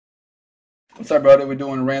Sorry, brother. We're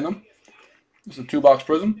doing random. It's a 2-box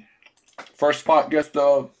Prizm. First spot gets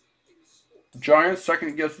the Giants.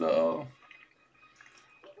 Second gets the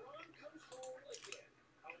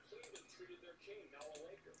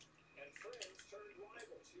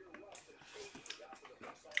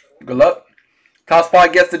good luck. Top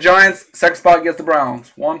spot gets the Giants. Second spot gets the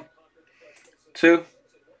Browns. 1, 2,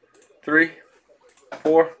 3,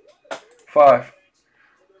 4, 5.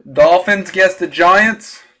 Dolphins gets the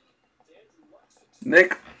Giants.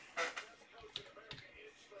 Nick.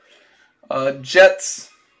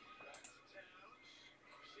 Jets.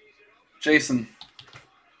 Jason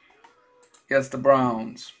gets the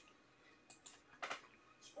Browns.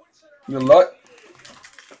 Good luck.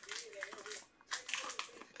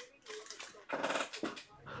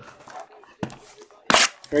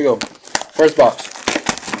 Here we go. First box.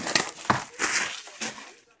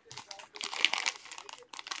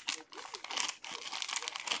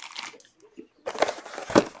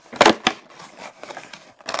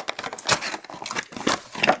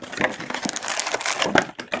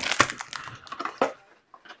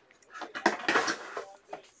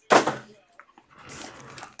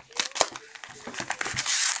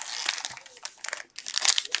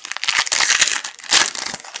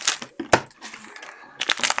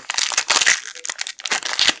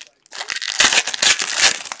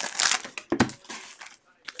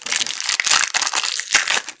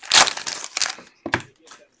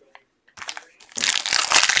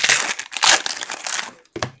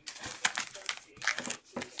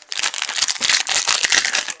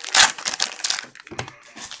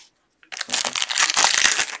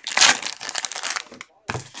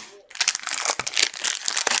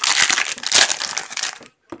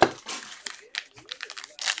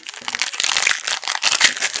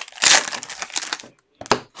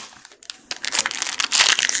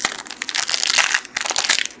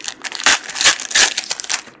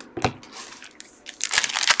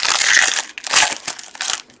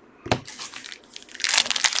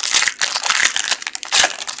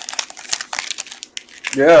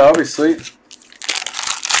 Yeah, that'll be sweet.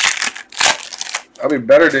 That'll be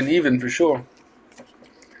better than even for sure.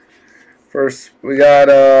 First, we got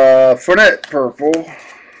Fournette purple.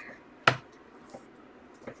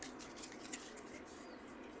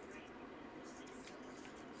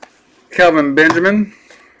 Kelvin Benjamin.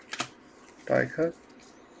 Die cut.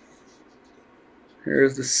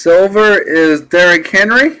 Here's the silver is Derrick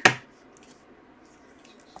Henry.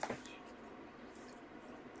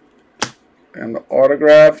 And the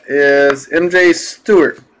autograph is MJ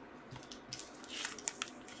Stewart.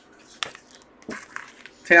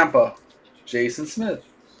 Tampa, Jason Smith.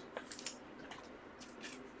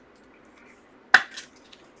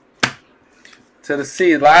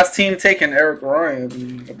 Tennessee, last team taken, Eric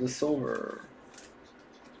Ryan of the silver.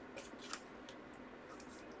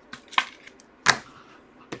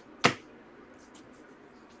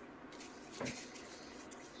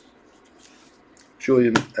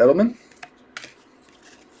 Julian Edelman.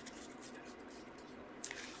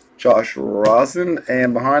 Josh Rosen,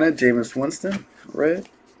 and behind it, Jameis Winston, red.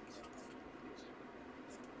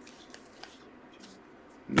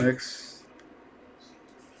 Next,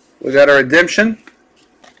 we got a redemption.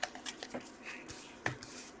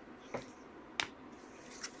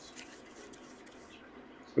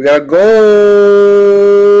 We got a gold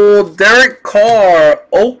Derek Carr,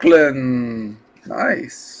 Oakland.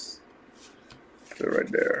 Nice. Put it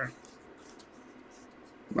right there.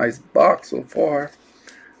 Nice box so far.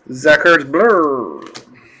 Zach Ertz blur.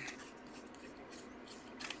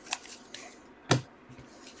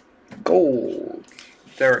 Gold.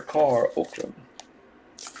 Derek Carr, Oakland.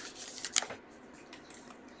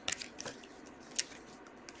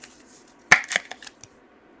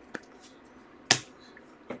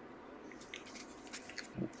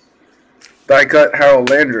 Die cut Harold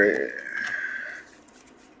Landry.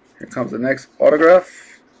 Here comes the next autograph.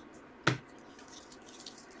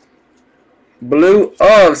 Blue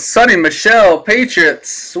of Sonny Michel,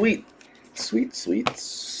 Patriots. Sweet. Sweet, sweet,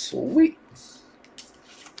 sweet.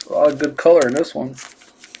 A lot of good color in this one.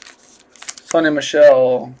 Sonny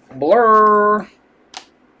Michel, blur.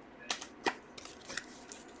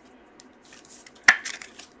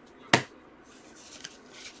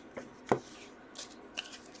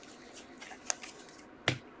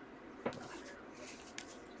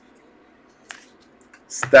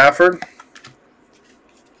 Stafford.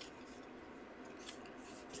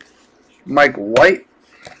 Mike White.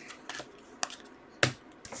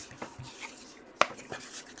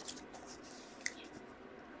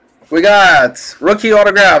 We got rookie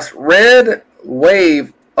autographs. Red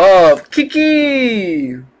wave of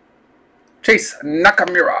Kiki. Chase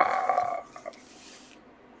Nakamura.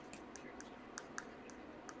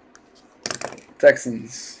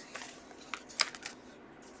 Texans.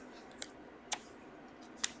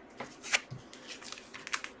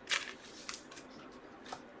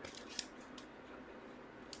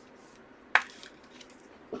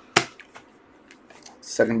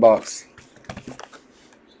 Second box.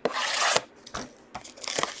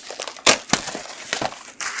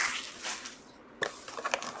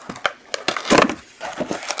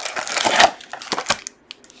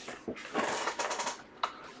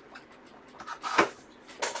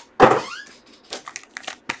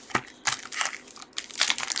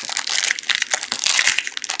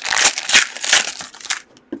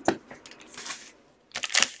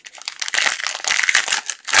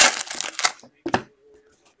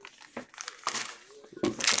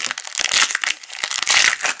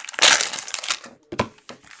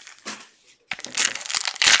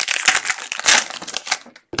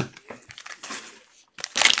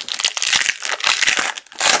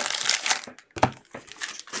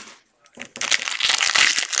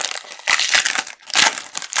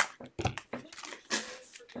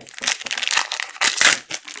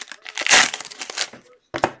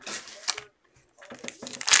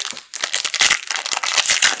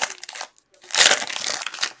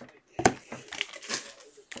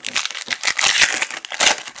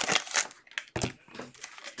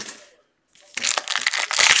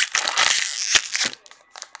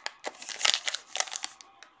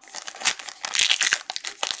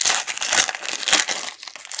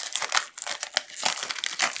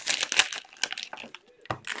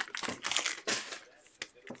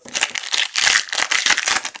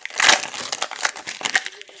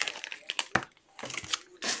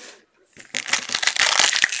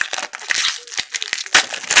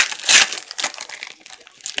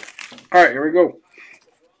 All right, here we go.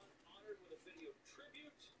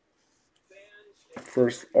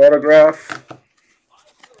 First autograph.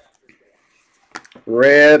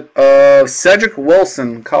 Red of Cedric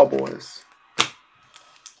Wilson, Cowboys.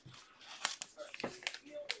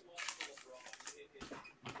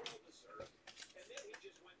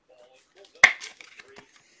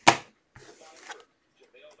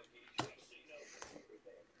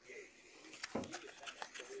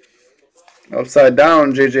 Upside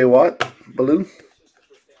down, J.J. Watt, blue.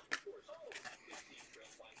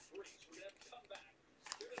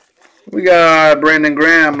 We got Brandon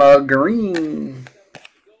Graham, green.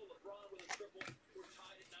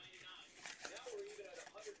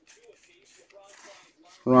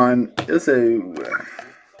 Ryan Izzo.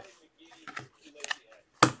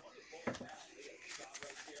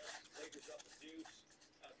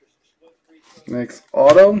 Next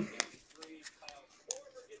auto.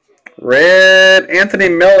 Red Anthony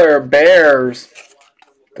Miller, Bears.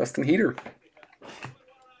 Dustin Heater.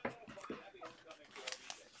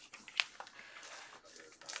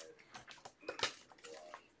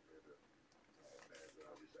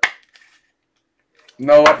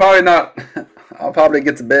 No, I'll probably not. I'll probably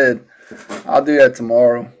get to bed. I'll do that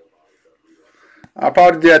tomorrow. I'll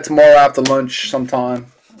probably do that tomorrow after lunch sometime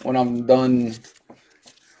when I'm done.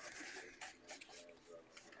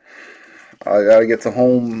 I gotta get to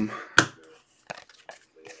home.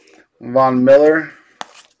 Von Miller.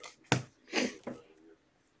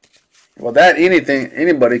 Well, that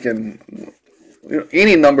anybody can,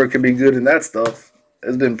 any number can be good in that stuff.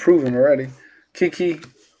 It's been proven already.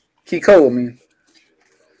 Kiko, I mean.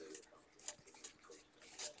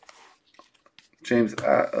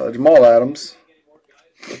 Jamal Adams.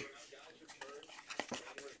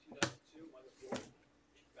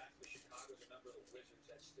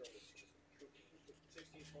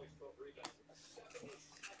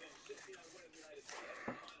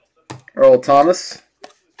 Earl Thomas.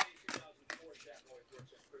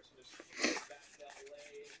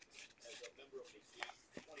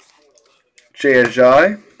 Jay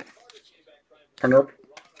Ajayi. Here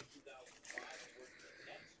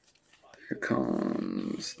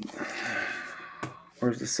comes.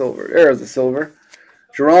 Where's the silver? There's the silver.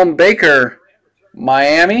 Jerome Baker,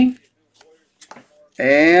 Miami.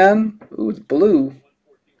 And, ooh, it's blue.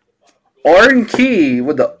 Arden Key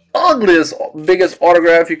with the ugliest, biggest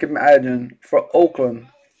autograph you can imagine for Oakland.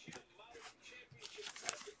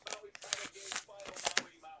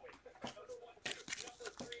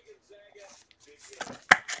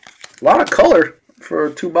 A lot of color for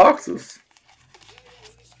 2 boxes.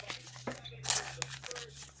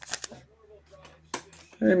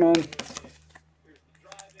 Hey, Mom.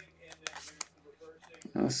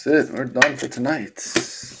 That's it. We're done for tonight.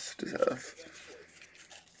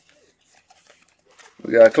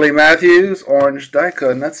 We got Clay Matthews, orange die cut,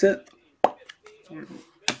 and that's it.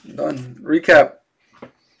 Done. Recap.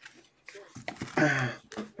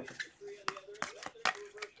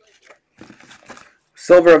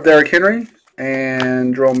 Silver of Derrick Henry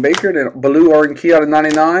and Jerome Baker. Then blue Oregon Key out of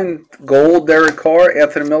 99. Gold Derek Carr,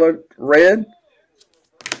 Anthony Miller, red.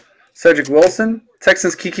 Cedric Wilson.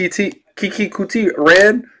 Texans Kiki Kuti,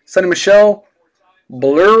 red. Sonny Michel,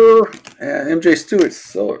 blur. And MJ Stewart,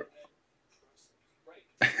 silver.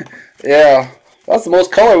 Yeah, that's the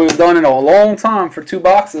most color we've done in a long time for 2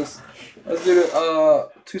 boxes. Let's do the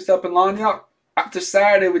 2-step and line up. After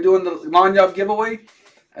Saturday, we're doing the line up giveaway.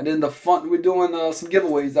 And then we're doing some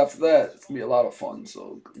giveaways after that. It's going to be a lot of fun.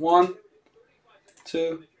 So 1,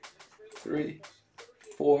 2, 3,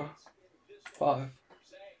 4, 5.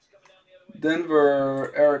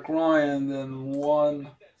 Denver, Eric Ryan. Then 1,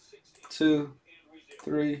 2,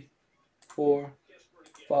 3, 4,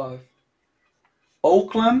 5.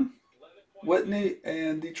 Oakland, Whitney,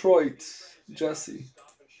 and Detroit, Jesse.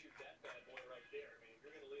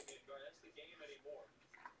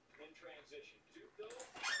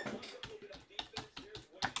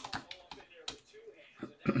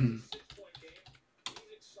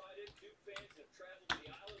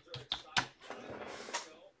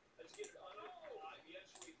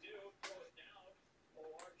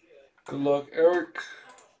 Good luck, Eric.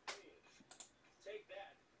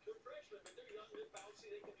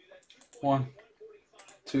 1,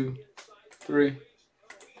 2, 3,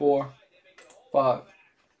 4, 5.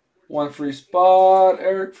 1 free spot.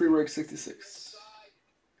 Eric, free break 66.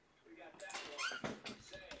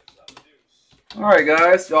 Alright,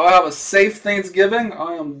 guys. Y'all have a safe Thanksgiving.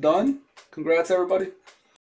 I am done. Congrats, everybody.